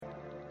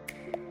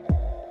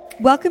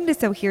Welcome to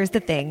So Here's the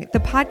Thing, the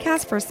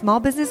podcast for small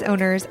business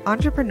owners,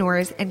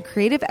 entrepreneurs, and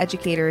creative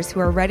educators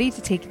who are ready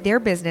to take their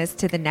business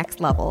to the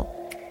next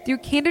level. Through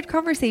candid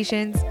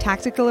conversations,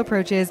 tactical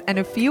approaches, and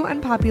a few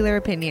unpopular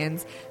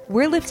opinions,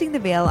 we're lifting the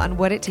veil on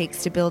what it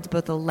takes to build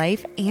both a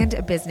life and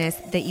a business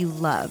that you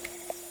love.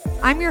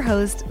 I'm your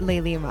host,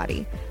 Layli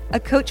Emadi, a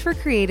coach for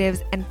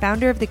creatives and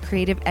founder of the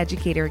Creative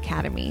Educator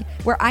Academy,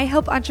 where I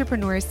help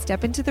entrepreneurs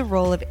step into the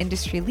role of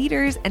industry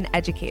leaders and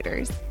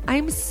educators.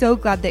 I'm so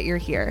glad that you're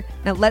here.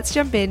 Now let's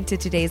jump into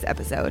today's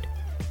episode.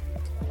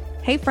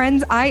 Hey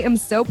friends, I am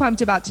so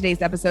pumped about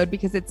today's episode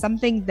because it's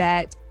something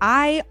that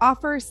I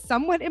offer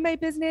somewhat in my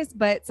business,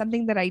 but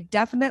something that I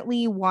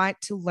definitely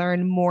want to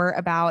learn more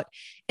about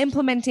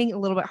implementing a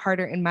little bit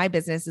harder in my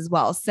business as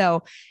well.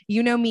 So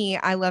you know me,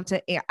 I love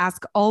to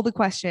ask all the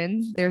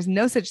questions. There's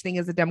no such thing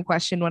as a dumb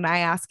question when I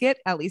ask it.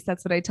 At least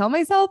that's what I tell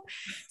myself.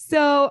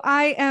 So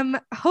I am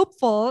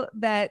hopeful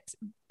that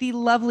the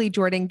lovely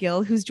Jordan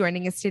Gill, who's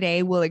joining us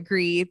today, will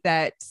agree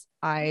that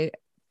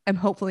I'm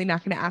hopefully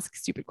not going to ask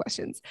stupid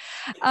questions.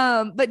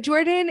 But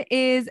Jordan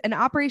is an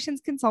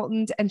operations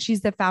consultant and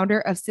she's the founder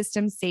of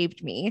System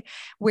Saved Me,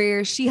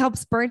 where she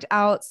helps burnt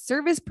out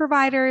service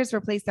providers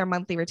replace their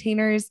monthly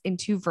retainers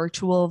into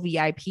virtual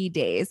VIP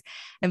days.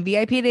 And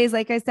VIP days,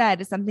 like I said,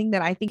 is something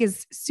that I think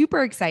is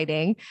super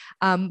exciting,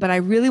 but I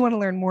really want to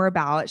learn more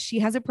about. She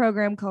has a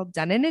program called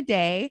Done in a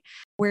Day,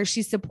 where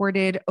she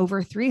supported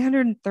over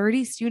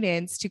 330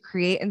 students to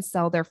create and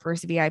sell their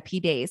first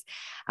VIP days.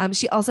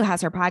 She also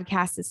has her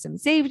podcast, System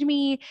Saved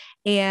Me.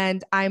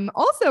 And I'm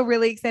also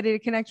really excited to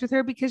connect with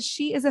her because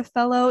she is a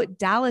fellow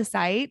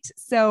Dallasite.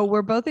 So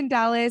we're both in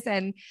Dallas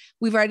and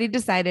we've already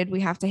decided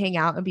we have to hang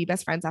out and be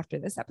best friends after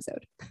this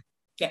episode.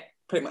 Yeah,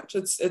 pretty much.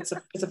 It's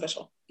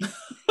official.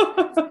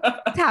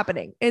 It's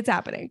happening. It's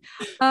happening.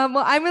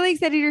 Well, I'm really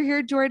excited you're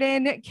here,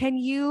 Jordan. Can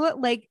you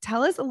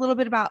tell us a little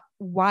bit about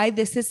why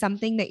this is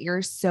something that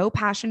you're so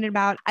passionate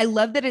about? I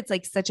love that it's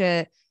such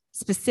a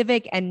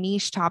specific and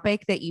niche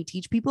topic that you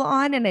teach people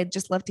on. And I'd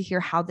just love to hear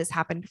how this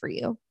happened for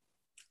you.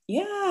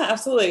 Yeah,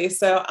 absolutely.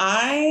 So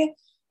my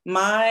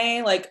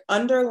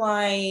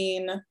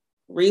underlying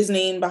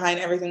reasoning behind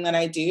everything that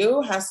I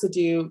do has to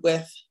do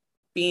with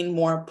being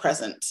more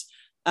present.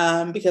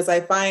 Because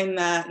I find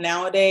that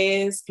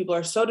nowadays people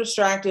are so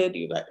distracted.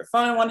 You've got your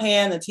phone in one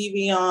hand, the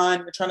TV on,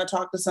 you're trying to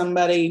talk to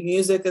somebody,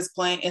 music is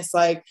playing.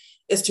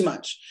 It's too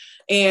much.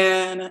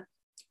 And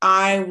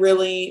I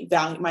really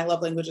value, my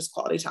love language is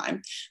quality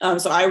time.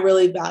 So I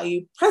really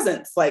value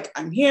presence.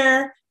 I'm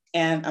here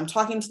and I'm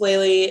talking to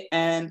Layli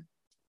and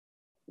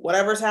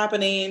whatever's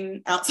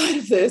happening outside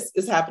of this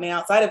is happening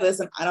outside of this.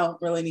 And I don't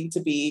really need to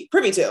be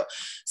privy to.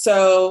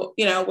 So,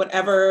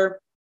 whenever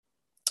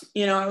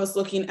I was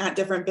looking at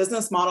different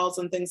business models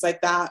and things like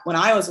that, when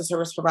I was a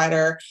service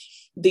provider,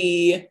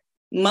 the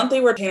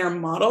monthly retainer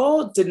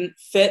model didn't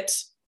fit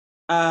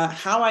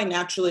how I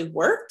naturally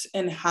worked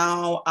and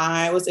how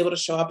I was able to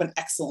show up in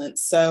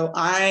excellence. So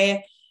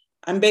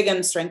I'm big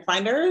in strength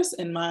finders,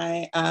 and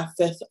my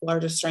fifth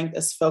largest strength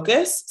is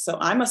focus. So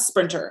I'm a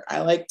sprinter.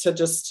 I like to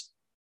just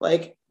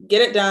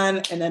get it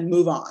done and then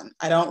move on.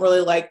 I don't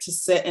really like to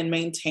sit and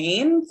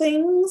maintain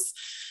things.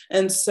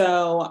 And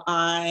so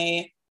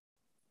I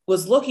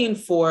was looking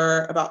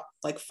for about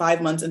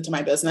 5 months into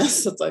my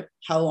business. It's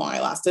how long I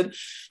lasted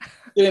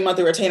doing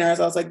monthly retainers.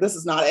 I was this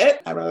is not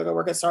it. I'd rather go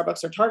work at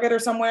Starbucks or Target or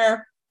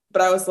somewhere.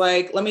 But I was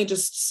let me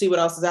just see what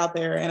else is out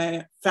there. And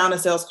I found a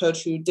sales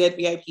coach who did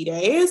VIP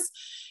days.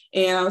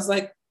 And I was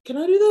can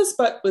I do this,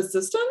 but with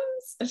systems?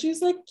 And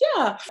she's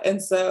yeah.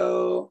 And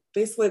so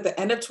basically at the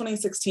end of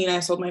 2016, I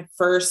sold my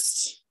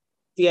first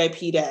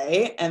VIP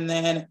day. And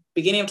then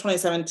beginning of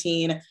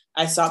 2017,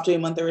 I stopped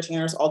doing monthly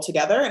retainers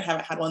altogether and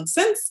haven't had one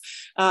since.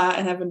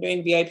 And have been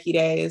doing VIP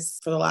days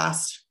for the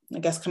last,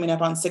 coming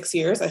up on 6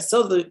 years. I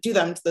still do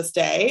them to this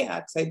day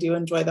because I do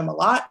enjoy them a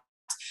lot.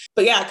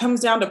 But yeah, it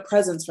comes down to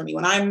presence for me.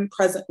 When I'm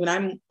present, when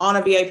I'm on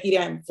a VIP day,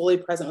 I'm fully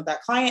present with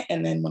that client.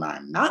 And then when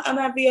I'm not on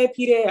that VIP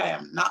day, I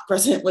am not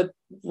present with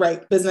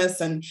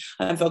business, and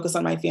I'm focused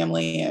on my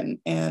family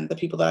and the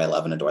people that I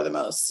love and adore the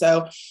most.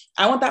 So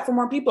I want that for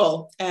more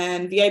people.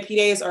 And VIP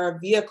days are a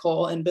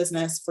vehicle in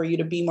business for you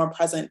to be more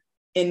present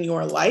in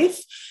your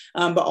life,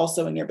 but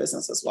also in your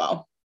business as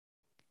well.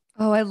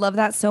 Oh, I love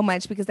that so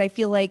much because I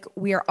feel like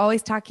we are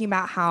always talking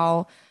about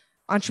how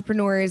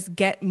entrepreneurs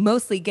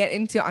mostly get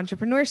into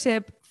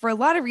entrepreneurship for a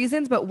lot of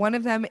reasons, but one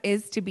of them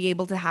is to be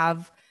able to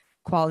have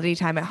quality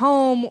time at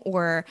home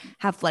or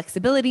have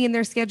flexibility in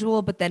their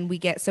schedule. But then we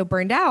get so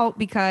burned out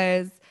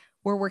because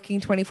we're working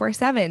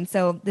 24/7.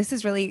 So this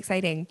is really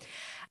exciting.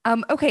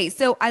 Okay.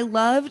 So I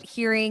loved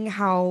hearing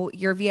how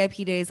your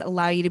VIP days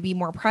allow you to be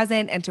more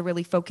present and to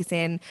really focus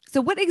in.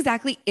 So what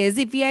exactly is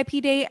a VIP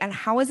day and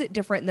how is it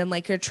different than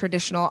a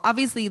traditional,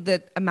 obviously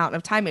the amount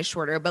of time is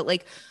shorter, but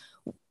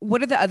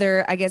what are the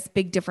other,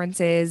 big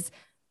differences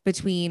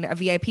between a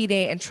VIP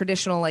day and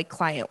traditional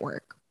client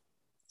work?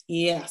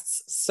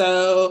 Yes.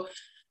 So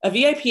A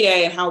VIP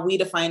day and how we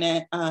define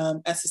it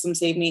at System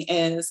Save Me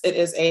is it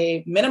is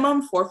a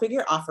minimum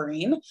 4-figure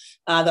offering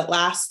that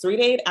lasts 3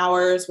 to 8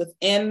 hours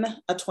within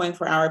a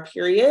 24-hour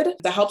period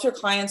that helps your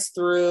clients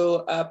through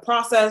a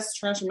process,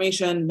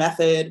 transformation,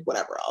 method,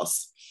 whatever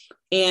else.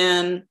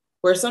 And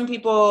where some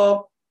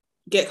people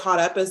get caught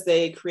up as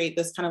they create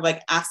this kind of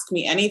like ask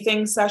me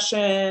anything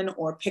session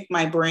or pick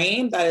my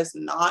brain, that is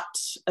not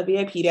a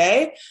VIP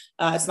day.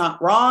 It's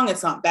not wrong.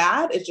 It's not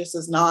bad. It just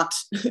is not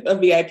a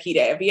VIP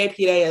day. A VIP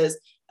day is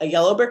a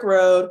yellow brick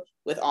road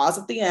with Oz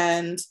at the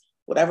end,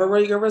 whatever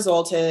your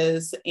result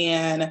is.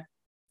 And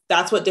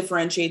that's what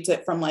differentiates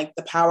it from like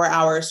the power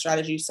hour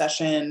strategy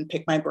session,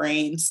 pick my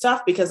brain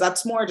stuff, because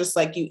that's more just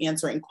like you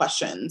answering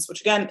questions,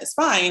 which again is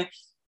fine.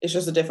 It's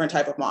just a different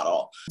type of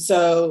model.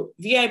 So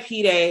VIP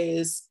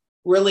days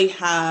really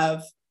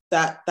have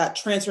that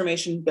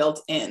transformation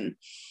built in.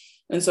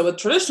 And so with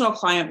traditional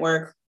client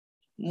work,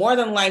 more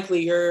than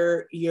likely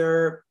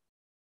you're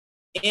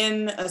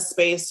in a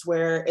space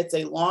where it's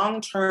a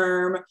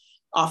long-term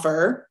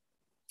offer.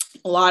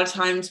 A lot of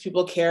times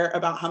people care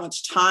about how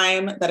much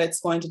time that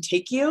it's going to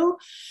take you.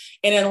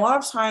 And a lot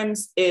of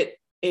times it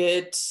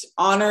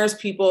honors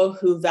people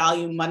who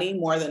value money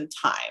more than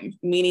time,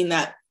 meaning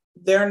that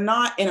they're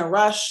not in a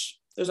rush.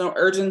 There's no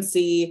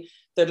urgency.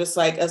 They're just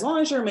like, as long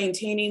as you're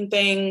maintaining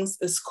things,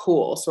 it's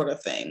cool, sort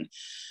of thing.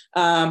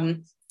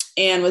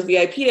 And with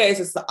VIP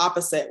days, it's the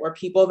opposite, where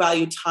people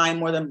value time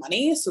more than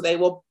money. So they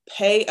will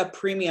pay a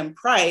premium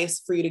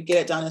price for you to get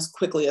it done as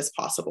quickly as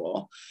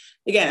possible.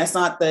 Again, it's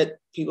not that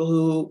people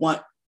who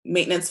want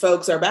maintenance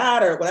folks are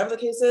bad or whatever the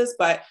case is,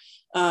 but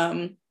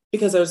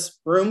because there's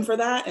room for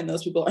that and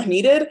those people are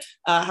needed.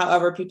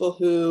 However, people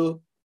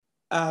who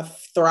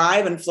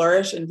thrive and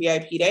flourish in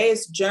VIP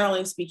days,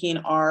 generally speaking,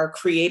 are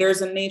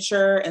creators in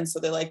nature. And so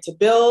they like to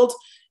build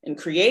and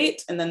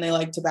create, and then they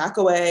like to back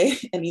away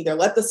and either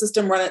let the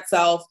system run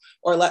itself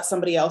or let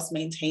somebody else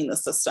maintain the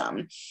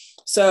system.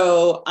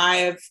 So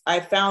I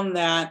found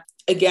that,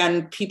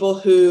 again, people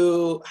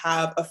who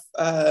have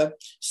a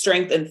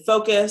strength and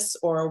focus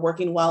or are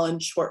working well in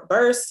short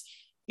bursts,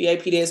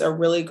 VIP days are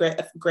really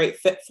a great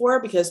fit for,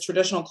 because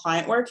traditional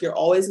client work, you're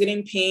always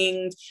getting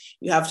pinged.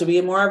 You have to be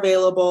more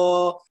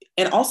available.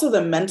 And also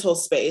the mental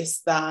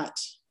space that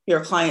your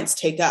clients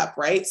take up,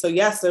 right? So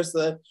yes, there's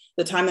the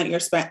time that you're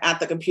spent at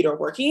the computer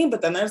working,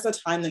 but then there's the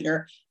time that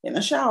you're in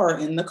the shower,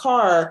 in the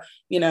car,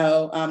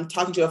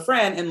 talking to a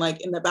friend, and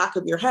like in the back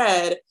of your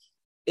head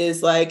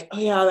is like, oh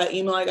yeah, that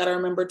email I got to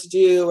remember to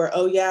do, or,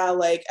 oh yeah,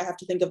 like I have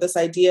to think of this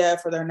idea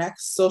for their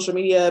next social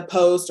media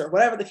post, or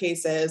whatever the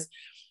case is.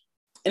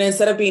 And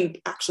instead of being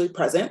actually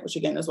present, which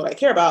again is what I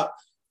care about,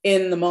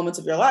 in the moments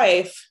of your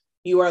life,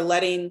 you are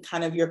letting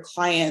kind of your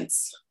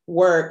clients'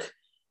 work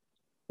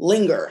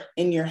linger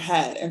in your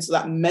head. And so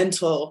that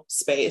mental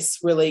space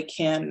really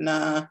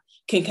can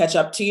catch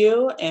up to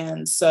you.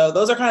 And so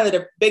those are kind of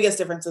the biggest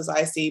differences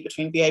I see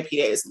between VIP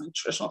days and like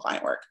traditional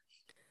client work.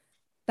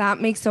 That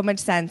makes so much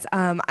sense.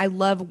 I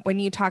love when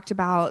you talked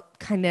about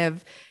kind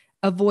of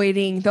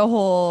avoiding the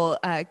whole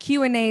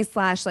Q&A /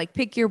 like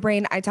pick your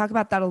brain. I talk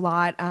about that a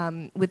lot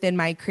within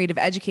my Creative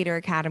Educator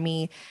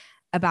Academy,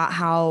 about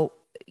how,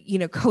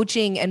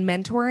 coaching and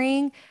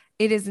mentoring,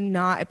 it is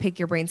not a pick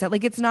your brain set.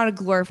 Like, it's not a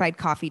glorified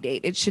coffee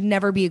date. It should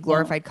never be a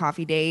glorified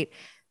coffee date.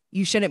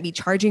 You shouldn't be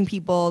charging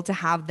people to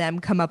have them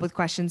come up with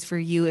questions for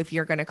you if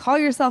you're going to call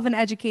yourself an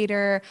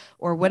educator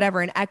or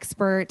whatever, an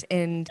expert,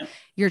 and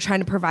you're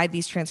trying to provide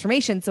these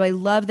transformations. So I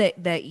love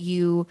that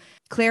you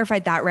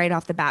clarified that right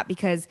off the bat,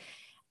 because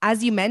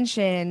as you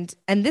mentioned,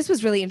 and this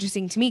was really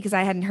interesting to me because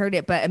I hadn't heard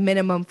it, but a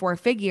minimum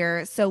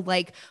 4-figure. So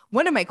like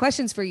one of my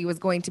questions for you was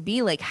going to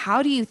be like,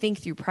 how do you think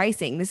through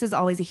pricing? This is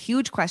always a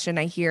huge question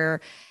I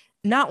hear,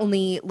 not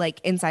only like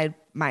inside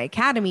my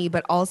academy,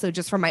 but also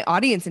just from my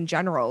audience in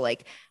general.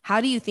 Like, how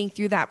do you think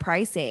through that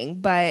pricing?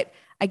 But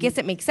I guess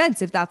it makes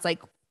sense if that's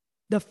like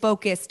the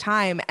focus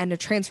time and a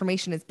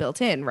transformation is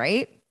built in,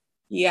 right?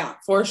 Yeah,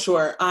 for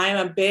sure.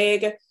 I'm a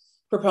big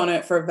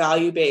proponent for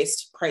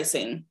value-based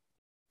pricing.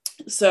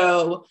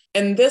 So,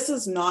 and this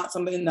is not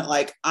something that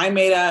like I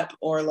made up,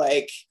 or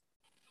like,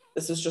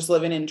 this is just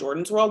living in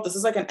Jordan's world. This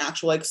is like an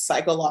actual like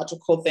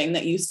psychological thing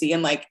that you see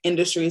in like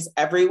industries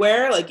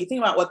everywhere. Like, you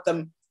think about what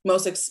the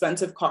most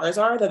expensive cars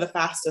are, they're the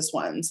fastest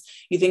ones.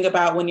 You think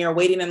about when you're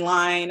waiting in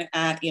line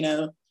at,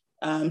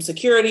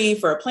 security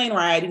for a plane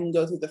ride, you can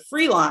go through the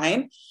free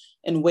line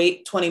and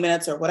wait 20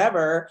 minutes or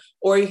whatever,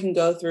 or you can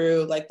go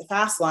through like the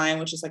fast line,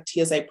 which is like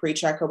TSA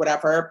pre-check or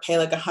whatever, pay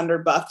like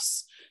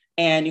 $100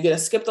 and you get to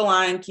skip the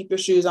line, keep your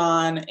shoes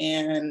on,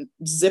 and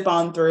zip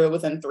on through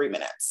within 3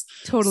 minutes.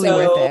 Totally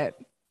worth it.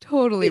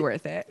 Totally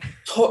worth it.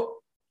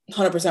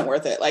 100%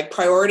 worth it. Like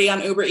priority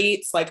on Uber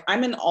Eats, like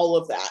I'm in all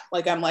of that.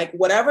 Like, I'm like,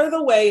 whatever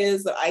the way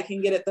is that I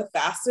can get it the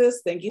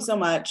fastest, thank you so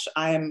much,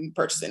 I am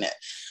purchasing it.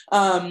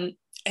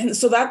 And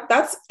so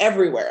that's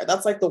everywhere.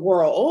 That's like the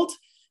world.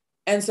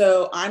 And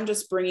so I'm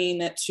just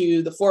bringing it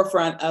to the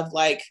forefront of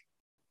like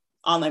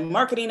online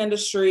marketing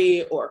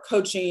industry or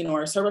coaching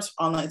or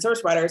online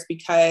service providers,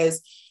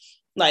 because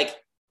like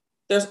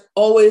there's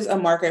always a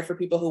market for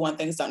people who want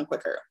things done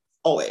quicker.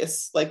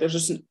 always. Like there's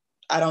just,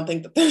 I don't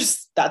think that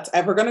that's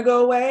ever going to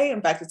go away.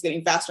 In fact, it's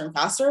getting faster and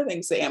faster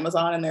thanks to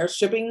Amazon and their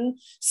shipping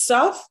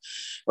stuff.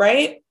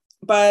 Right.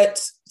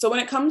 But so when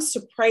it comes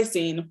to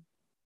pricing,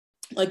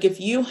 like if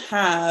you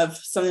have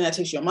something that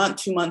takes you a month,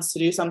 2 months to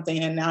do something,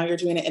 and now you're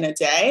doing it in a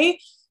day,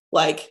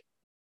 like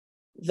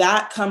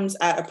that comes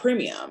at a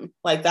premium.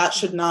 Like that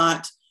should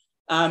not,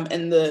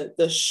 and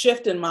the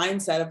shift in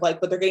mindset of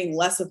like, but they're getting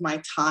less of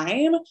my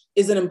time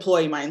is an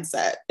employee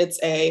mindset. It's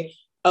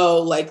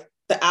like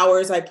the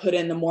hours I put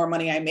in, the more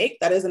money I make.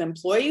 That is an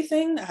employee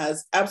thing that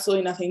has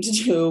absolutely nothing to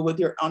do with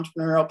your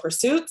entrepreneurial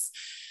pursuits.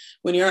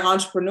 When you're an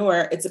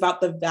entrepreneur, it's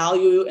about the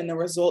value and the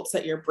results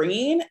that you're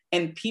bringing,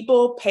 and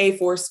people pay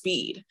for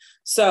speed.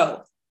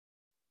 So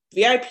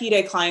VIP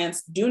day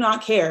clients do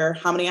not care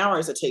how many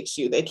hours it takes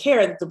you. They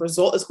care that the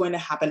result is going to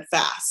happen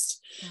fast.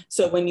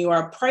 So when you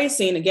are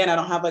pricing, again, I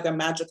don't have like a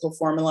magical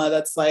formula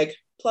that's like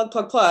plug,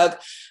 plug, plug.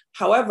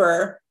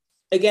 However,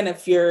 again,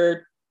 if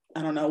you're,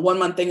 I don't know, 1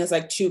 month thing is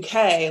like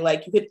 2K,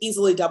 like you could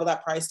easily double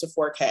that price to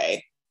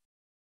 4K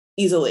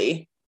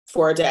easily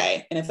for a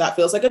day. And if that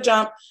feels like a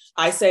jump,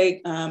 I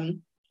say,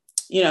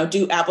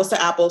 do apples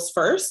to apples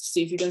first.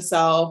 See if you can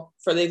sell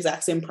for the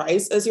exact same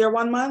price as your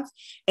 1 month,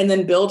 and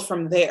then build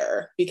from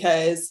there,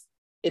 because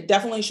it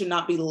definitely should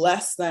not be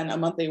less than a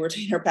monthly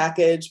retainer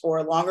package or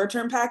a longer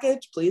term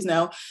package. Please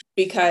no,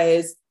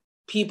 because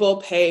people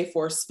pay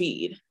for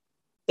speed.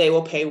 They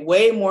will pay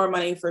way more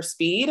money for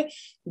speed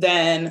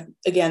than,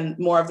 again,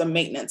 more of the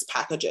maintenance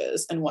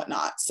packages and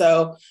whatnot.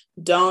 So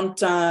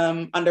don't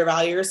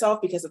undervalue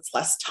yourself because it's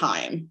less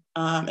time.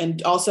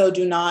 And also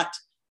do not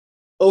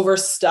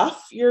overstuff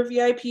your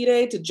VIP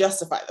day to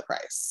justify the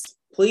price.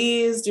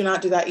 Please do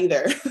not do that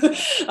either.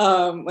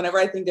 Whenever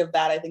I think of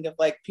that, I think of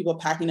like people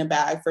packing a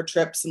bag for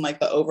trips and like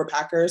the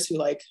overpackers who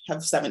like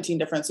have 17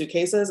 different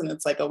suitcases and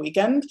it's like a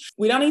weekend.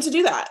 We don't need to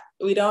do that.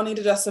 We don't need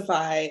to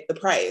justify the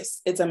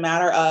price. It's a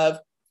matter of,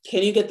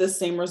 can you get the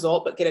same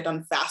result, but get it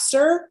done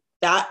faster?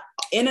 That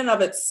in and of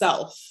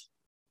itself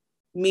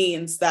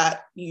means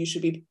that you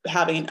should be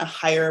having a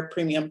higher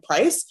premium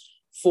price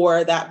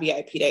for that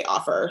VIP day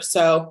offer.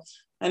 So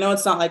I know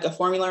it's not like a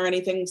formula or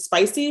anything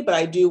spicy, but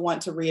I do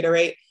want to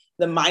reiterate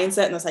the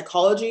mindset and the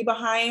psychology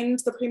behind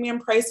the premium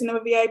pricing of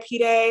a VIP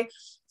day.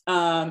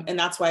 And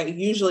that's why it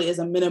usually is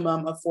a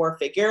minimum of 4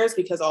 figures,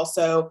 because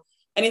also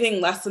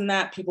anything less than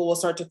that, people will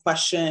start to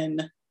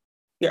question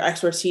your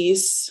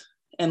expertise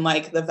and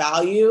like the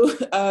value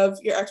of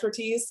your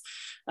expertise.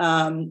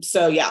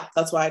 So yeah,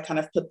 that's why I kind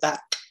of put that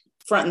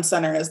front and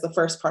center as the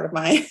first part of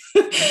my,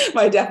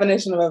 my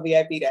definition of a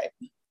VIP day.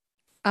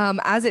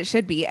 As it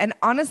should be. And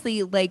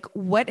honestly, like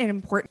what an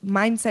important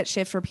mindset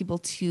shift for people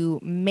to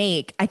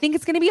make. I think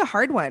it's going to be a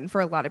hard one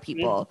for a lot of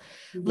people.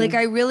 Mm-hmm. Like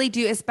I really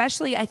do,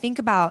 especially I think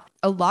about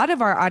a lot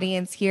of our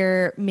audience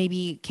here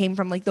maybe came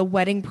from like the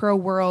wedding pro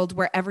world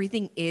where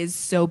everything is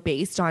so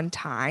based on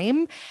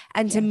time,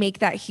 and to make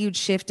that huge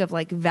shift of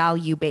like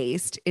value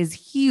based is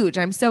huge.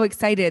 I'm so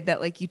excited that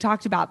like you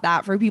talked about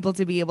that for people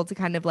to be able to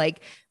kind of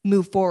like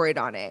move forward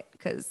on it,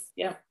 because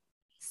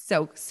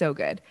so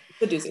good.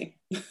 It's a doozy.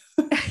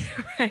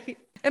 Right.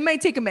 It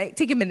might take a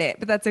minute,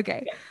 but that's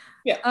okay.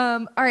 Yeah.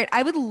 All right.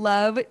 I would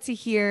love to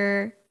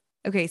hear.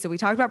 Okay. So we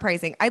talked about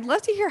pricing. I'd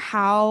love to hear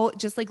how,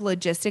 just like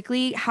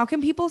logistically, how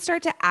can people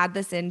start to add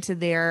this into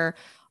their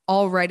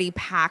already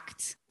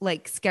packed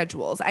like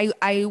schedules?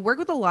 I work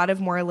with a lot of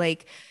more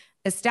like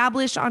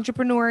established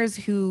entrepreneurs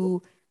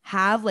who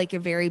have like a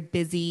very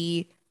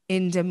busy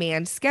in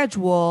demand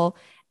schedule,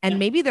 and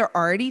maybe they're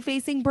already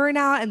facing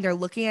burnout and they're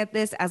looking at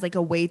this as like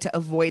a way to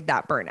avoid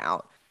that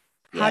burnout.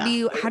 How do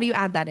you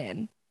add that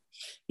in?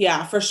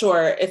 Yeah, for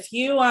sure. If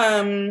you,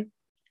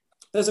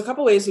 there's a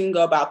couple ways you can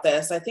go about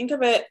this. I think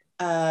of it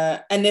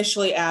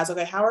initially as,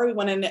 okay, how are we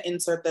wanting to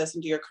insert this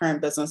into your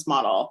current business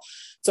model?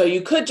 So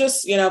you could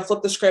just,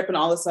 flip the script and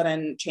all of a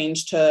sudden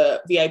change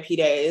to VIP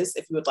days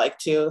if you would like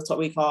to. That's what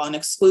we call an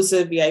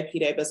exclusive VIP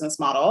day business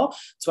model.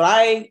 It's what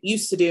I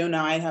used to do.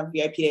 Now I have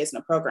VIP days in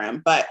a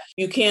program, but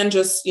you can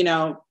just,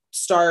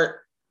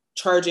 start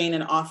charging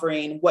and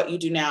offering what you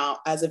do now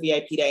as a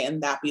VIP day,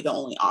 and that be the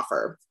only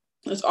offer.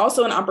 There's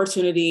also an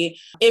opportunity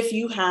if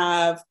you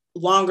have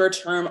longer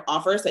term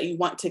offers that you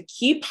want to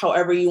keep,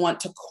 however you want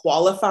to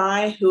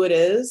qualify who it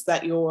is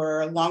that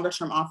your longer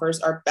term offers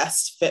are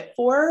best fit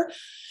for,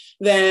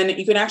 then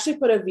you can actually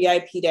put a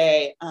VIP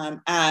day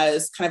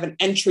as kind of an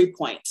entry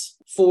point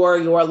for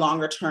your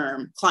longer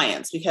term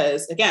clients.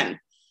 Because again,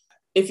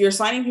 if you're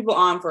signing people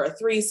on for a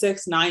 3,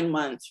 6, 9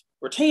 month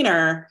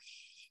retainer,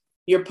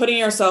 you're putting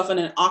yourself in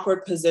an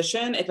awkward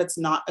position if it's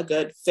not a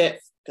good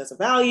fit because of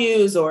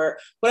values or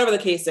whatever the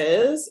case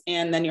is.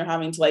 And then you're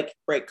having to like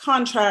break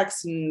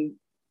contracts, and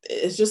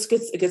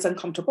it gets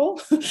uncomfortable.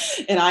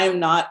 And I am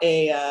not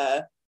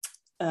I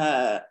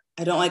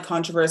don't like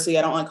controversy.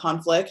 I don't like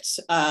conflict.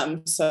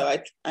 So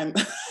I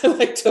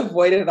like to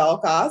avoid it at all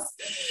costs.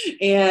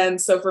 And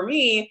so for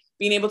me,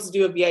 being able to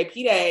do a VIP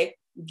day,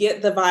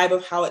 get the vibe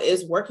of how it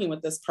is working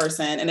with this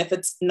person. And if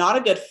it's not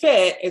a good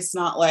fit, it's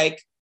not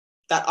like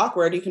that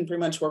awkward. You can pretty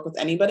much work with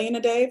anybody in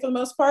a day for the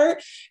most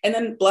part, and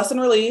then bless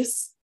and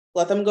release,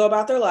 let them go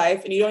about their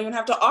life. And you don't even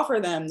have to offer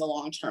them the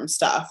long-term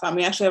stuff.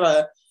 We actually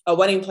have a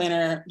wedding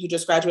planner who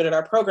just graduated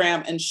our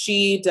program, and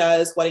she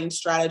does wedding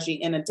strategy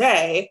in a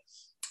day.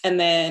 And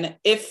then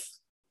if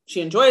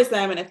she enjoys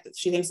them and if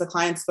she thinks the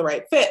client's the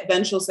right fit,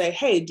 then she'll say,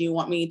 hey, do you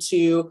want me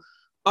to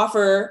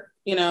offer,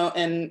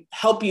 and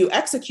help you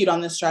execute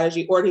on this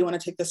strategy? Or do you want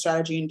to take the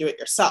strategy and do it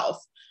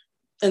yourself?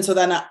 And so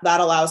then that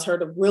allows her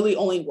to really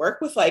only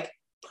work with like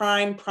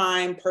prime,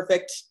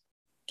 perfect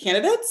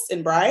candidates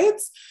and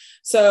brides.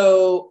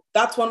 So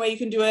that's one way you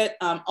can do it.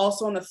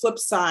 Also on the flip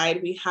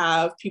side, we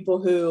have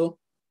people who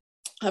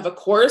have a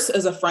course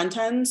as a front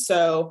end.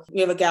 So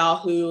we have a gal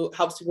who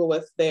helps people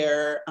with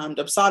their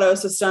Dubsado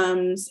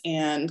systems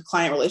and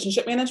client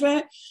relationship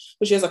management,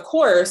 but she has a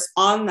course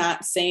on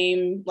that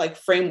same like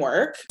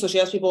framework. So she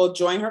has people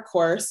join her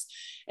course.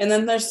 And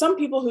then there's some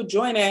people who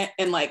join it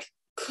and like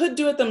could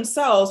do it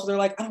themselves, but they're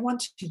like, I don't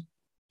want to.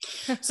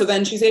 So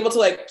then she's able to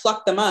like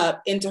pluck them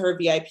up into her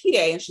VIP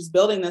day, and she's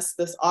building this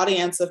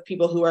audience of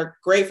people who are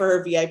great for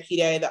her VIP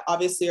day that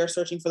obviously are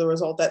searching for the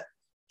result that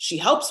she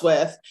helps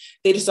with.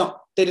 They just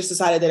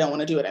decided they don't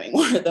want to do it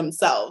anymore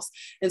themselves.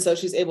 And so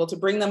she's able to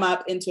bring them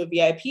up into a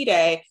VIP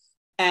day.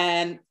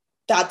 And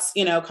that's,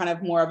 kind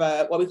of more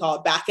of what we call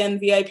a back-end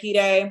VIP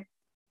day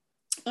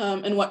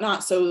and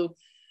whatnot. So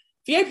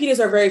VIP days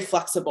are very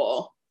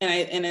flexible,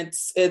 and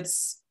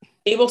it's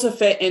able to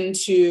fit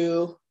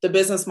into the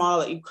business model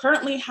that you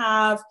currently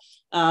have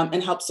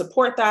and help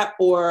support that.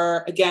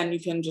 Or again, you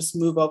can just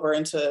move over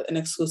into an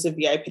exclusive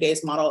VIP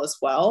days model as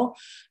well.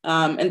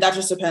 And that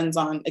just depends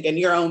on, again,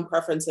 your own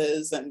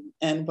preferences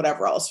and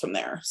whatever else from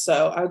there.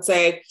 So I would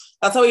say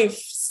that's how we've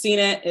seen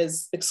it,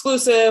 is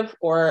exclusive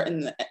or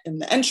in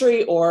the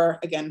entry, or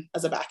again,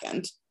 as a back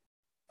end.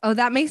 Oh,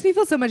 that makes me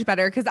feel so much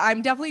better, because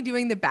I'm definitely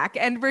doing the back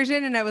end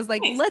version. And I was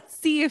like, let's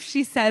see if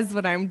she says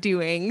what I'm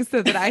doing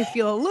so that I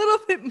feel a little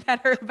bit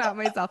better about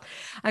myself.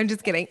 I'm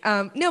just kidding.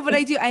 No, but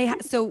I do.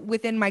 So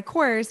within my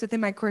course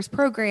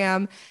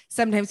program,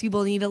 sometimes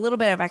people need a little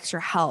bit of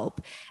extra help.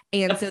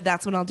 And so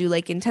that's when I'll do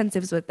like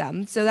intensives with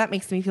them. So that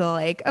makes me feel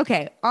like,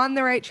 okay, on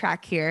the right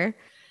track here,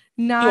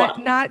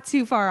 not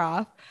too far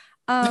off.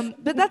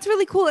 But that's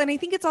really cool. And I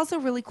think it's also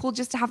really cool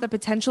just to have the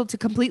potential to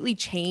completely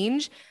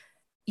change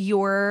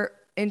your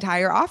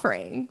entire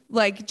offering.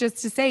 Like, just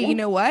to say, you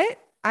know what?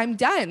 I'm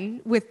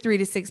done with 3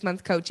 to 6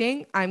 month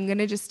coaching. I'm going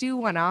to just do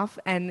one-off,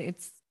 and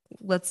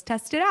let's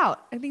test it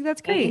out. I think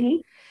that's great.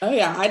 Mm-hmm. Oh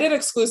yeah. I did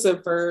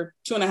exclusive for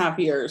 2.5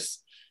 years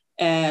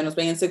and was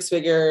making 6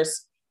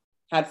 figures,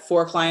 had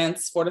 4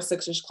 to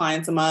 6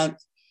 clients a month,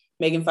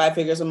 making 5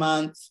 figures a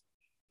month,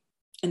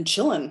 and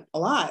chilling a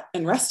lot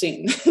and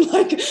resting,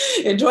 like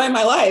enjoying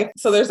my life.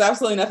 So there's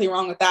absolutely nothing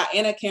wrong with that.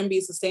 And it can be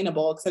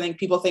sustainable, because I think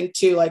people think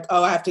too, like,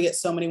 oh, I have to get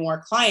so many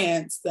more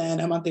clients than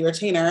a monthly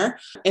retainer.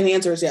 And the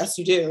answer is yes,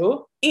 you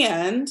do.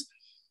 And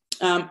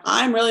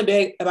I'm really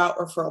big about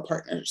referral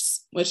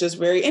partners, which is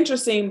very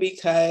interesting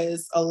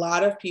because a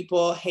lot of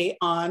people hate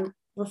on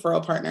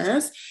referral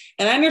partners.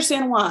 And I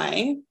understand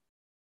why,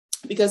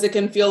 because it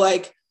can feel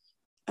like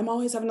I'm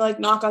always having to like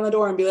knock on the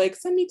door and be like,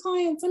 send me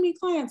clients.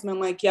 And I'm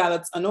like, yeah,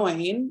 that's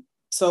annoying.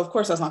 So of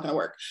course that's not going to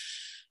work.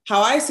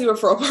 How I see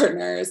referral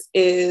partners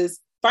is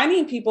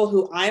finding people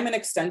who I'm an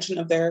extension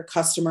of their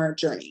customer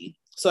journey.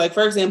 So like,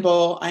 for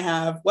example, I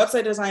have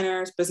website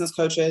designers, business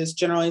coaches,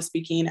 generally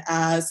speaking,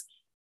 as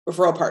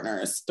referral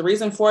partners. The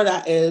reason for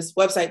that is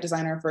website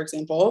designer, for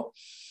example,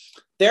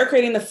 they're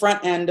creating the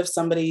front end of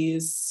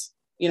somebody's,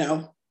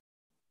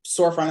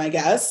 storefront, I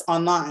guess,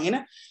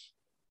 online.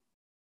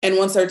 And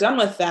once they're done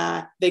with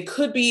that, they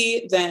could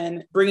be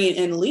then bringing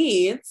in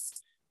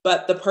leads,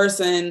 but the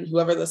person,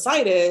 whoever the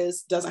site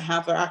is, doesn't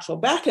have their actual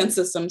backend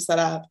system set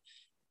up.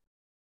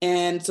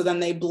 And so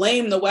then they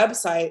blame the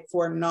website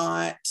for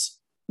not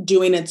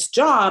doing its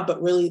job,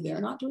 but really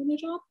they're not doing their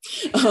job,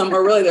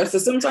 or really their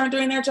systems aren't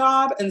doing their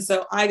job. And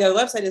so I go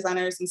to website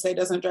designers and say,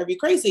 doesn't it drive you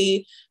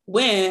crazy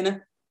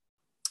when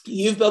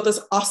you've built this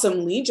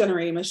awesome lead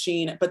generating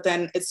machine, but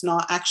then it's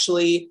not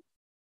actually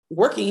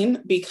working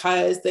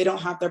because they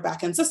don't have their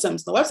backend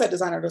systems. The website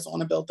designer doesn't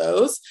want to build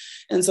those.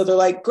 And so they're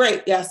like,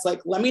 great, yes, like,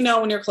 let me know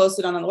when you're close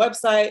to done on the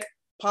website,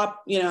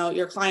 pop,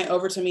 your client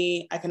over to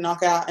me. I can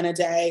knock it out in a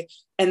day.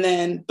 And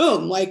then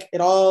boom, like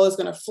it all is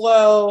going to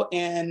flow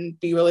and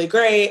be really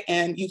great.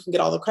 And you can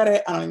get all the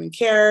credit. I don't even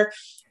care.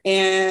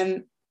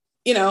 And,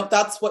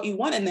 that's what you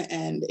want in the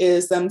end,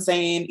 is them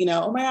saying,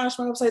 oh my gosh,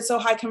 my website's so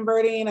high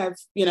converting. I've,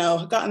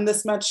 gotten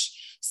this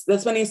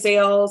many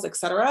sales, et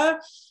cetera.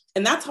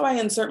 And that's how I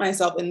insert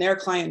myself in their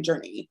client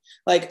journey.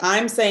 Like,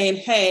 I'm saying,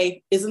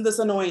 hey, isn't this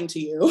annoying to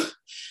you?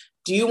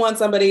 Do you want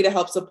somebody to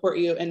help support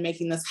you in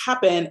making this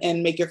happen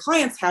and make your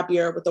clients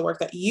happier with the work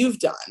that you've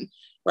done,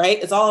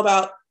 right? It's all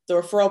about the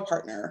referral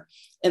partner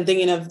and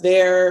thinking of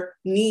their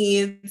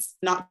needs,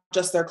 not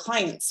just their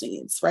clients'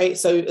 needs, right?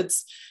 So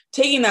it's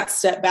taking that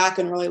step back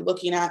and really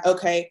looking at,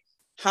 okay,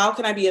 how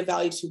can I be of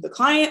value to the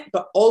client,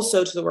 but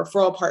also to the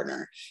referral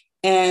partner?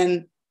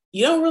 And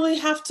you don't really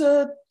have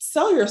to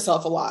sell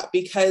yourself a lot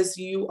because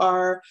you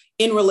are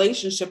in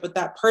relationship with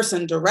that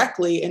person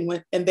directly,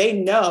 and they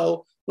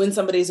know when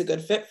somebody's a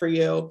good fit for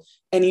you,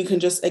 and you can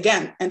just,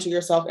 again, enter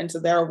yourself into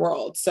their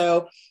world.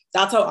 So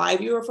that's how I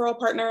view referral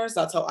partners.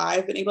 That's how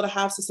I've been able to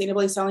have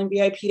sustainably selling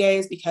VIP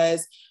days,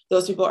 because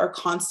those people are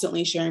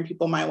constantly sharing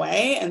people my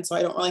way. And so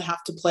I don't really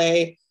have to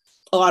play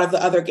a lot of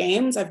the other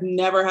games. I've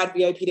never had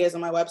VIP days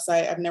on my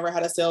website. I've never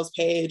had a sales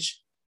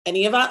page,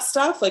 any of that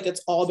stuff. Like,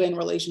 it's all been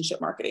relationship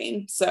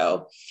marketing.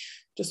 So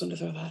just wanted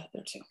to throw that out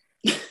there too.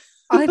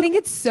 I think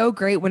it's so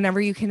great whenever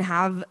you can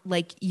have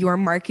like your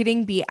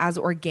marketing be as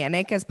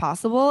organic as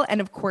possible. And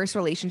of course,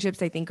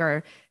 relationships, I think,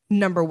 are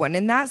number one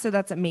in that. So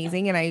that's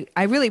amazing. And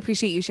I really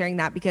appreciate you sharing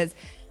that, because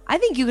I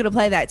think you could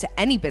apply that to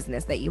any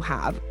business that you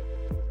have.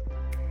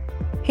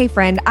 Hey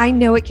friend, I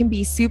know it can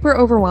be super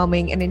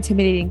overwhelming and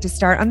intimidating to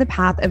start on the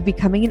path of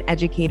becoming an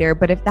educator,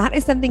 but if that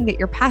is something that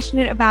you're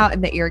passionate about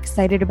and that you're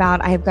excited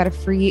about, I have got a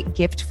free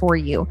gift for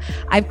you.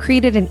 I've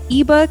created an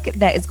ebook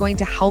that is going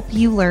to help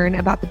you learn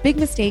about the big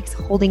mistakes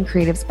holding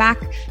creatives back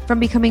from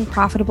becoming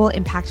profitable,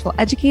 impactful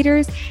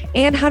educators,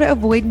 and how to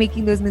avoid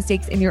making those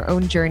mistakes in your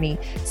own journey.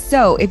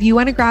 So if you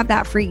want to grab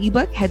that free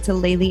ebook, head to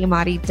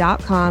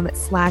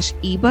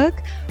layleeamadi.com/ebook,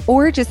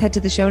 or just head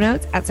to the show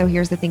notes at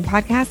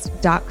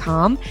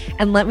sohere'sthethingpodcast.com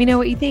and let me know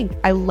what you think.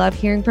 I love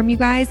hearing from you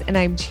guys, and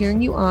I'm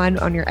cheering you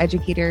on your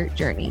educator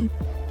journey.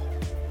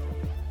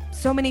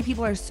 So many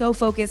people are so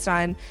focused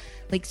on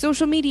like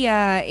social media,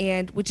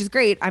 and which is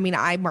great. I mean,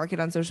 I market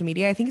on social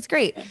media. I think it's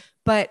great,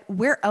 but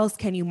where else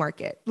can you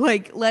market?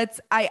 Like,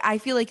 I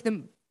feel like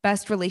the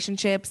best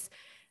relationships,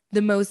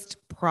 the most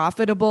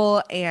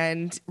profitable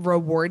and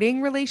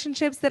rewarding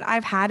relationships that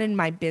I've had in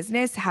my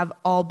business have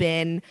all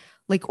been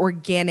like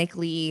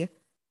organically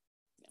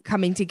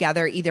coming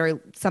together, either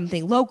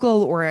something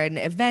local or an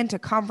event, a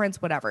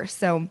conference, whatever.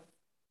 So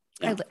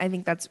yeah. I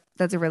think that's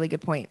a really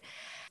good point.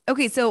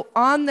 Okay. So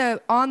on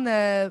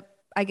the,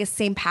 I guess,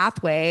 same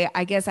pathway,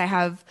 I guess I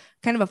have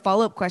kind of a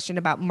follow-up question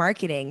about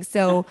marketing.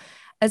 So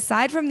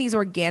aside from these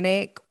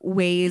organic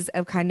ways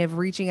of kind of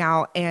reaching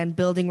out and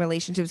building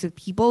relationships with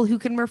people who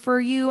can refer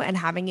you and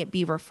having it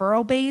be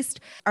referral based,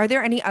 are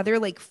there any other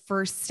like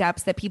first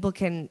steps that people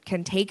can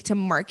take to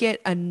market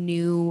a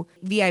new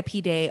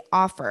VIP day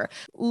offer?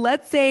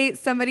 Let's say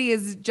somebody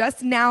is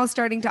just now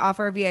starting to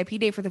offer a VIP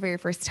day for the very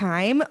first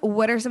time.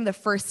 What are some of the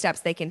first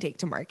steps they can take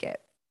to market?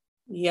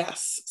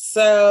 Yes.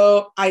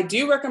 So I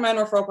do recommend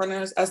referral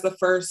partners as the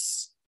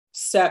first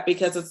step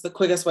because it's the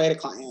quickest way to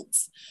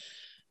clients.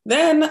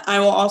 Then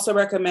I will also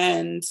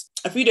recommend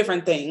a few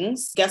different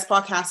things. Guest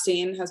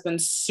podcasting has been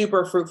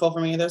super fruitful for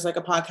me. There's like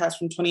a podcast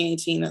from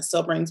 2018 that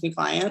still brings me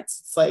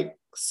clients. It's like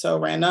so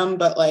random,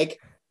 but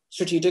like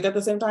strategic at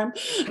the same time.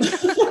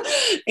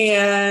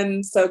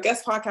 And so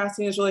guest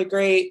podcasting is really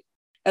great,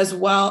 as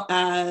well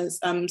as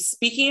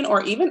speaking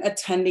or even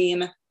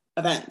attending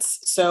events.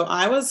 So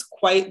I was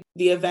quite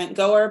the event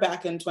goer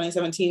back in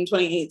 2017,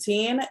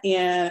 2018,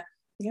 and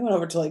I went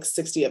over to like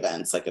 60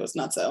 events. Like, it was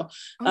nuts. So,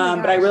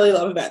 but I really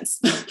love events.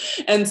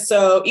 And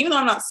so even though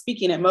I'm not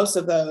speaking at most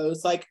of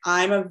those, like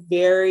I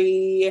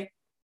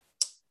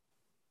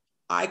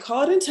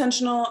call it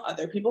intentional.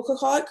 Other people could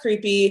call it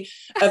creepy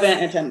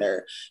event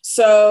attender.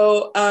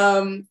 So,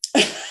 so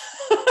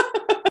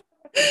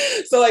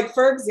like,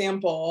 for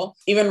example,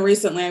 even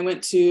recently I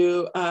went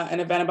to an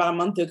event about a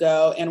month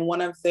ago, and one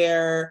of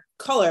their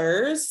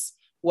colors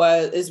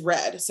is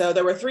red. So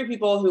there were 3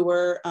 people who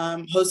were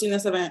hosting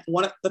this event.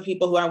 One of the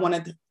people who I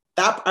wanted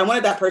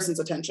that person's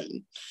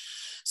attention.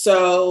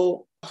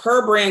 So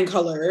her brand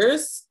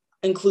colors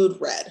include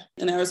red.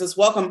 And there was this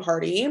welcome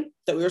party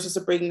that we were supposed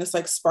to bring this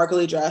like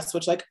sparkly dress,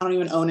 which like I don't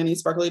even own any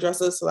sparkly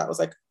dresses. So that was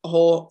like a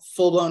whole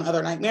full-blown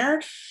other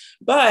nightmare.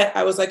 But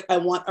I was like, I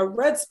want a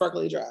red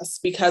sparkly dress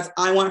because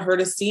I want her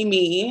to see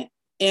me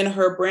in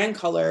her brand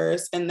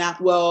colors, and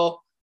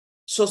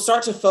she'll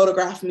start to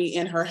photograph me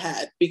in her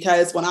head.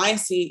 Because when I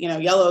see,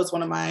 yellow is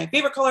one of my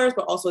favorite colors,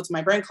 but also it's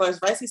my brand colors.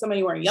 If I see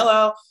somebody wearing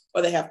yellow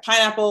or they have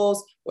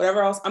pineapples,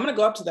 whatever else, I'm going to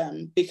go up to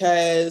them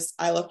because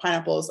I love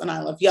pineapples and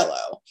I love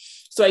yellow.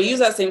 So I use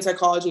that same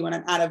psychology when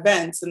I'm at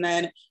events. And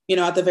then,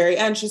 at the very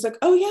end, she's like,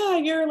 oh yeah,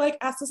 you're like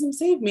Ask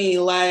Save Me.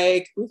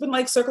 Like, we've been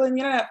like circling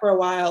the internet for a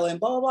while and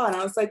blah, blah, blah. And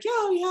I was like,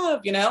 yeah, we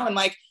have, and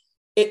like,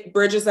 it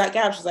bridges that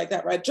gap. She's like,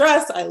 that red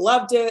dress, I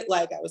loved it.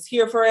 Like, I was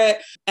here for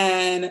it.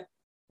 And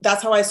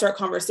that's how I start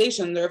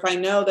conversations. Or if I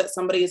know that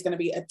somebody is going to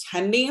be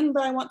attending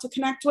that I want to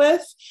connect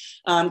with,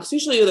 because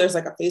usually there's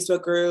like a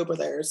Facebook group or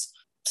there's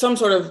some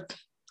sort of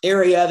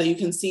area that you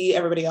can see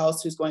everybody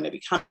else who's going to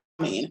be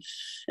coming.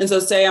 And so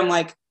say I'm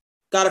like,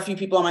 got a few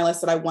people on my list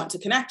that I want to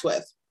connect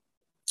with.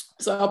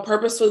 So I'll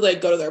purposefully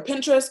like go to their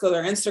Pinterest, go to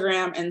their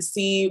Instagram, and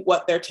see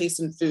what their taste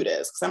in food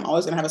is. Because I'm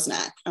always going to have a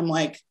snack. I'm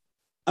like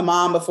a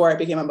mom before I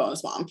became a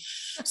bonus mom.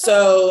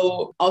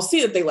 So I'll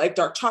see that they like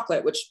dark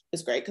chocolate, which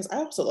is great because I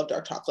also love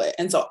dark chocolate.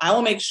 And so I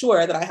will make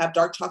sure that I have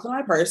dark chocolate in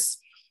my purse.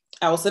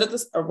 I will sit at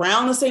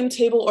around the same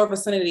table or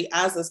vicinity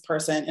as this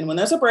person. And when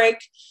there's a break,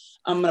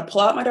 I'm going to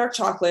pull out my dark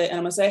chocolate and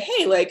I'm going to say,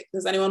 hey, like,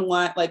 does anyone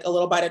want like a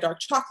little bite of dark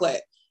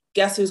chocolate?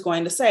 Guess who's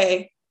going to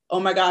say, oh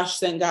my gosh,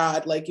 thank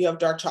God, like you have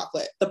dark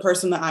chocolate, the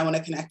person that I want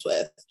to connect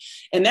with.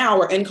 And now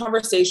we're in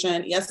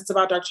conversation. Yes, it's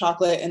about dark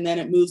chocolate, and then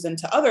it moves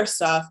into other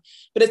stuff,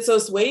 but it's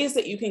those ways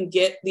that you can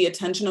get the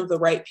attention of the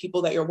right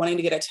people that you're wanting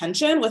to get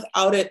attention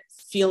without it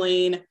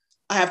feeling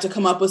I have to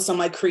come up with some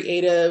like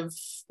creative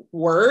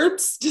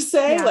words to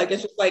say. Yeah. Like,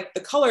 it's just like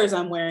the colors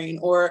I'm wearing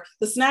or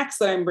the snacks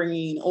that I'm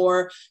bringing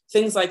or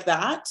things like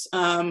that.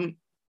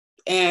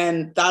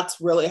 And that's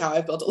really how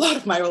I built a lot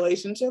of my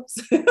relationships.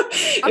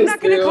 I'm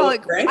not going to call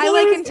it, I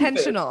like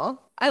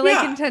intentional.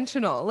 Yeah.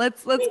 Intentional.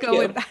 Let's go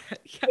with that.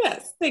 Yeah.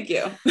 Yes. Thank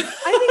you. I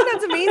think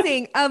that's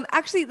amazing.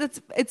 Actually,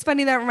 it's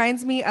funny. That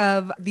reminds me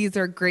of, these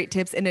are great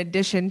tips. In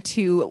addition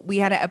to, we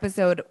had an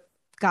episode,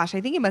 gosh,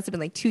 I think it must've been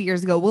like 2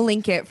 years ago. We'll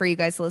link it for you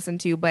guys to listen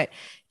to, but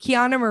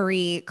Kiana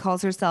Marie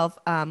calls herself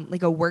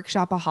like a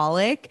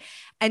workshopaholic.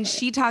 And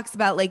she talks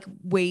about like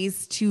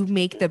ways to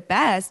make the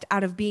best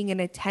out of being an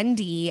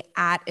attendee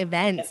at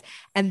events.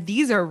 And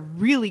these are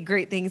really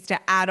great things to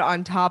add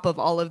on top of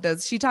all of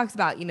those. She talks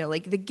about,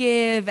 like the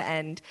give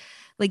and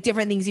like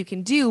different things you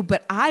can do.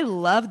 But I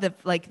love the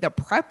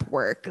prep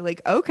work.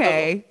 Like,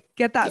 okay,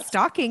 get that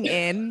stalking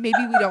in.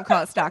 Maybe we don't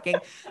call it stalking.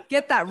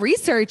 Get that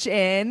research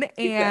in.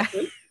 And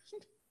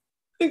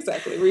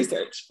Exactly.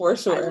 Research for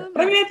sure.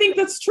 But I mean, I think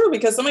that's true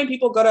because so many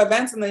people go to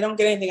events and they don't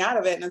get anything out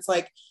of it. And it's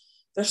like,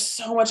 there's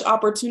so much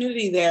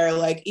opportunity there.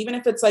 Like, even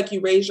if it's like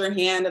you raise your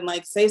hand and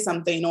like say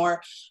something,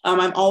 or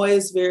I'm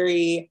always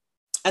very,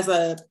 as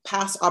a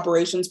past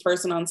operations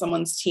person on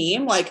someone's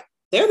team, like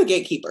they're the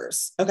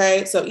gatekeepers.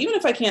 Okay. So even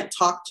if I can't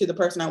talk to the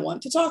person I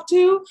want to talk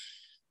to,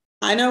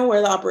 I know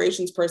where the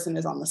operations person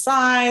is on the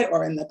side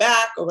or in the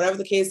back or whatever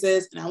the case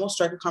is. And I will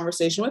strike a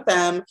conversation with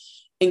them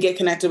and get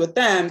connected with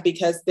them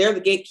because they're the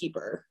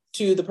gatekeeper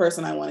to the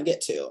person I want to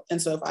get to.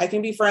 And so if I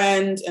can be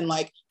friends and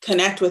like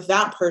connect with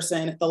that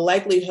person, the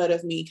likelihood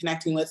of me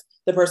connecting with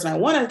the person I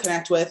want to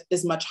connect with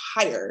is much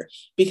higher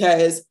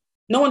because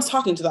no one's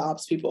talking to the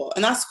ops people.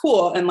 And that's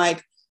cool. And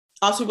like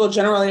ops people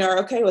generally are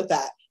okay with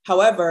that.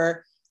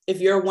 However, if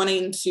you're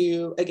wanting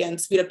to, again,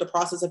 speed up the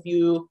process of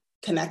you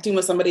connecting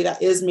with somebody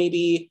that is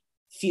maybe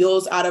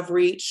feels out of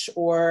reach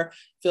or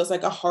feels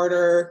like a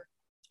harder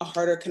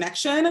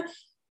connection,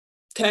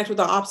 connect with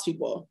the ops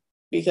people,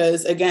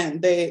 because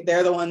again,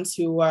 they're the ones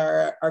who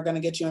are going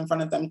to get you in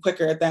front of them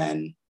quicker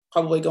than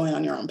probably going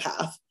on your own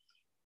path.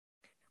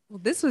 Well,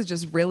 this was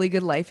just really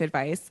good life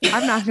advice.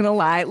 I'm not going to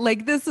lie.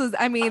 Like this was,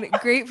 I mean,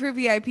 great for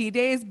VIP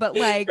days, but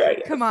like,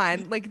 right. Come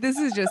on, like this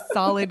is just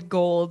solid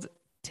gold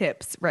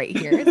tips right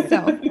here.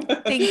 So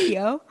thank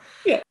you.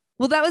 Yeah.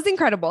 Well, that was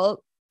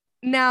incredible.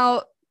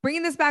 Now,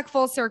 bringing this back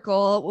full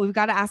circle, we've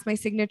got to ask my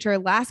signature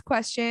last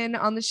question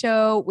on the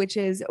show, which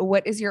is,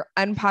 what is your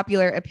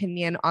unpopular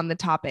opinion on the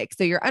topic?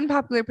 So your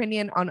unpopular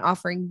opinion on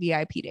offering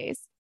VIP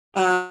days.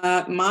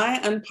 My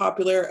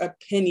unpopular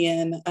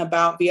opinion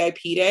about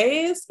VIP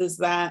days is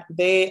that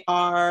they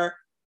are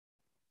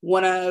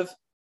one of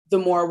the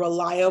more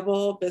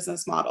reliable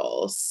business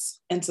models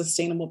and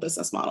sustainable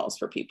business models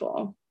for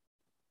people,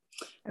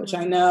 which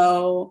I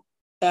know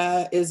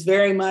is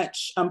very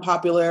much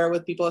unpopular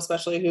with people,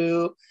 especially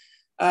who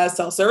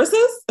sell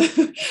services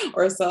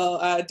or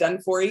sell done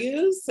for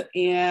yous.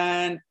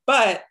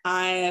 But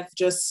I have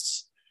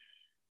just,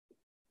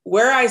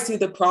 where I see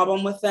the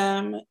problem with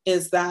them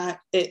is that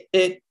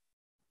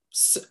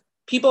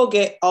people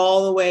get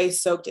all the way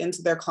soaked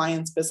into their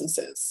clients'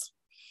 businesses.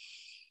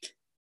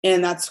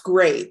 And that's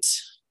great.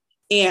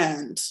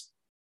 And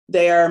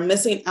they are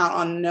missing out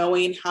on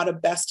knowing how to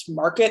best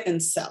market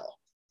and sell.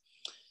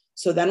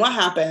 So then what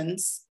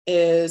happens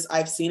is,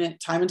 I've seen it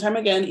time and time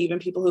again, even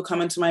people who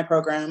come into my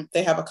program,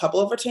 they have a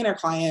couple of retainer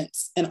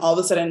clients and all of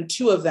a sudden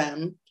 2 of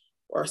them,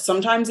 or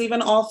sometimes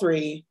even all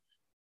 3,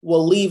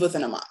 will leave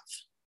within a month.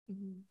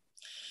 Mm-hmm.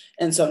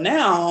 And so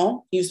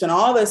now you spend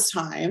all this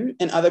time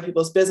in other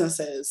people's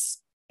businesses,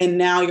 and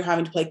now you're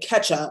having to play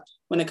catch up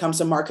when it comes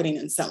to marketing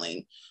and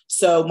selling.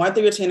 So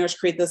monthly retainers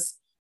create this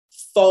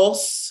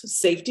false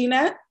safety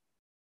net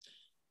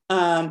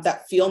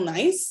that feel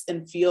nice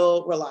and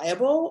feel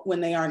reliable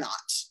when they are not.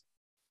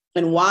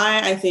 And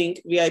why I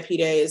think VIP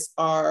days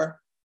are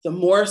the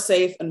more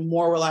safe and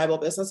more reliable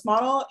business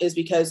model is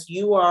because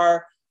you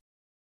are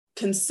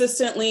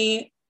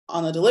consistently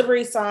on the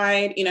delivery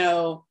side,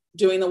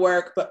 doing the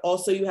work, but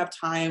also you have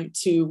time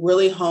to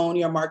really hone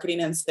your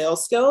marketing and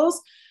sales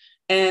skills.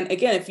 And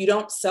again, if you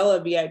don't sell a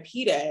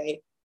VIP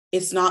day,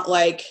 it's not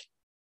like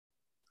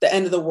the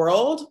end of the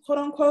world, quote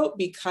unquote,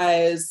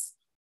 because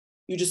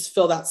you just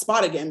fill that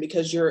spot again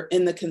because you're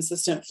in the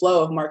consistent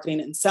flow of marketing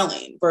and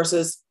selling,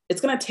 versus it's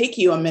going to take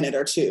you a minute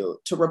or 2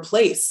 to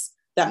replace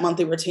that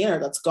monthly retainer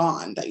that's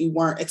gone, that you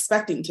weren't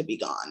expecting to be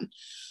gone.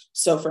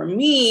 So for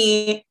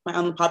me, my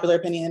unpopular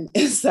opinion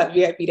is that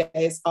VIP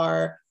days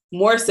are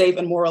more safe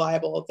and more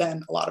reliable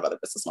than a lot of other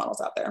business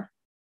models out there.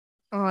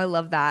 Oh, I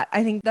love that.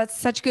 I think that's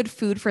such good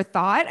food for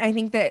thought. I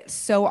think that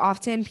so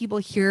often people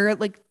hear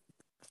like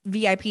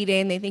VIP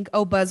day and they think,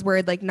 oh,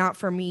 buzzword, like not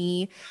for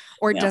me,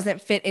 or it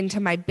doesn't fit into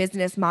my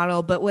business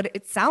model. But what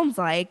it sounds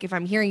like, if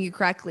I'm hearing you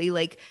correctly,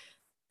 like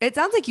It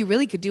sounds like you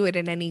really could do it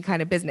in any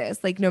kind of business,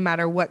 like no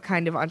matter what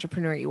kind of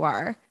entrepreneur you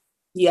are.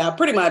 Yeah,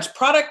 pretty much.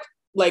 Product,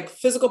 like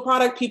physical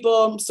product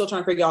people, I'm still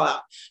trying to figure all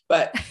out.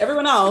 But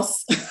everyone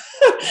else,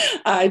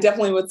 I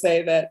definitely would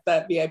say that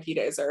VIP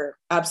days are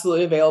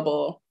absolutely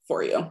available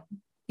for you.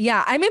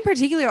 Yeah, I'm in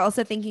particular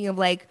also thinking of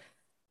like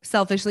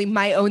selfishly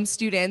my own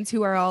students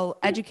who are all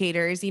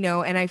educators,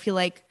 and I feel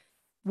like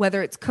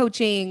whether it's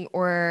coaching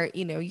or,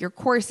 your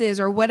courses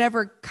or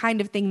whatever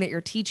kind of thing that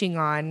you're teaching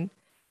on,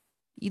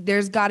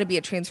 there's got to be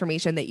a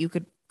transformation that you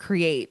could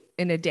create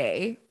in a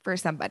day for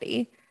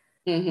somebody.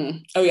 Mm-hmm.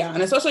 Oh yeah.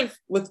 And especially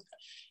with,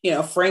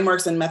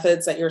 frameworks and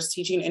methods that you're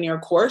teaching in your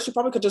course, you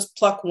probably could just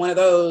pluck one of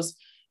those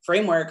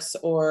frameworks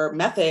or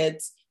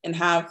methods and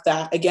have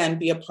that again,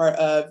 be a part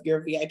of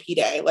your VIP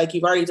day. Like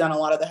you've already done a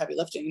lot of the heavy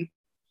lifting.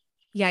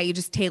 Yeah. You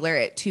just tailor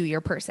it to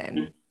your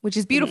person, which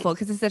is beautiful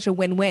because it's such a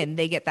win-win.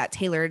 They get that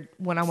tailored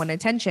one-on-one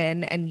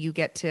attention and you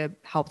get to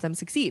help them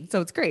succeed.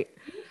 So it's great.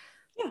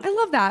 Yeah. I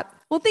love that.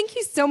 Well, thank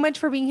you so much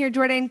for being here,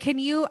 Jordan. Can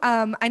you,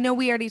 I know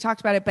we already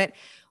talked about it, but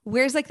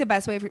where's like the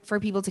best way for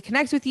people to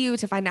connect with you,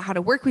 to find out how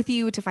to work with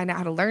you, to find out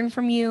how to learn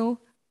from you?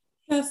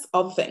 Yes,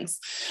 all the things.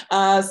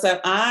 So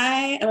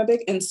I am a big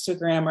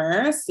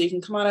Instagrammer. So you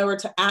can come on over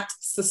to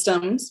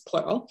 @systems,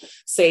 plural,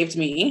 saved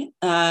me.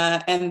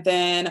 And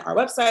then our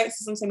website,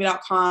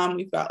 systemsaveme.com.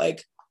 We've got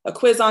like a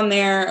quiz on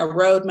there, a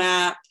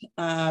roadmap.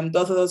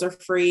 Both of those are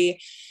free.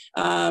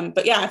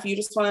 But yeah, if you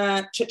just want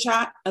to chit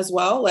chat as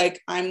well, like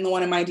I'm the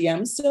one in my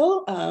DMs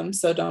still.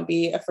 So don't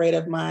be afraid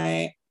of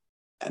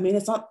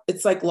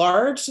it's like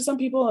large to some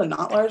people and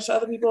not large to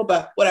other people,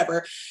 but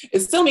whatever.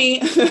 It's still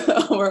me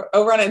over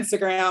on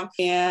Instagram.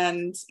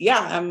 And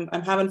yeah,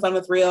 I'm having fun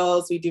with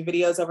reels. We do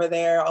videos over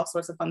there, all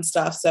sorts of fun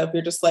stuff. So if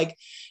you're just like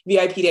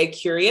VIP day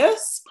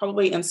curious,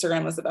 probably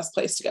Instagram is the best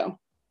place to go.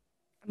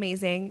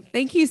 Amazing.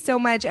 Thank you so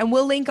much. And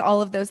we'll link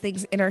all of those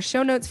things in our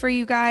show notes for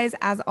you guys,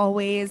 as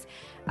always.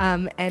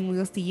 And we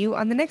will see you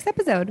on the next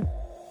episode.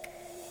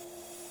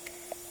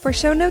 For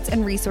show notes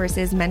and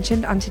resources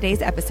mentioned on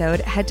today's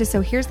episode, head to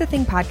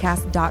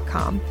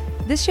sohere'sthethingpodcast.com.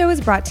 This show is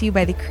brought to you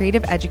by the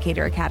Creative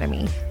Educator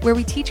Academy, where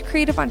we teach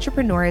creative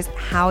entrepreneurs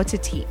how to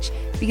teach,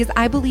 because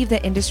I believe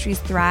that industries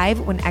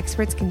thrive when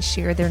experts can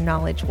share their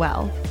knowledge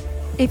well.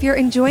 If you're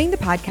enjoying the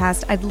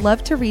podcast, I'd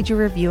love to read your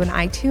review on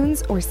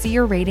iTunes or see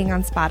your rating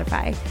on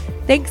Spotify.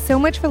 Thanks so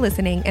much for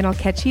listening, and I'll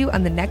catch you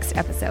on the next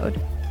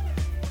episode.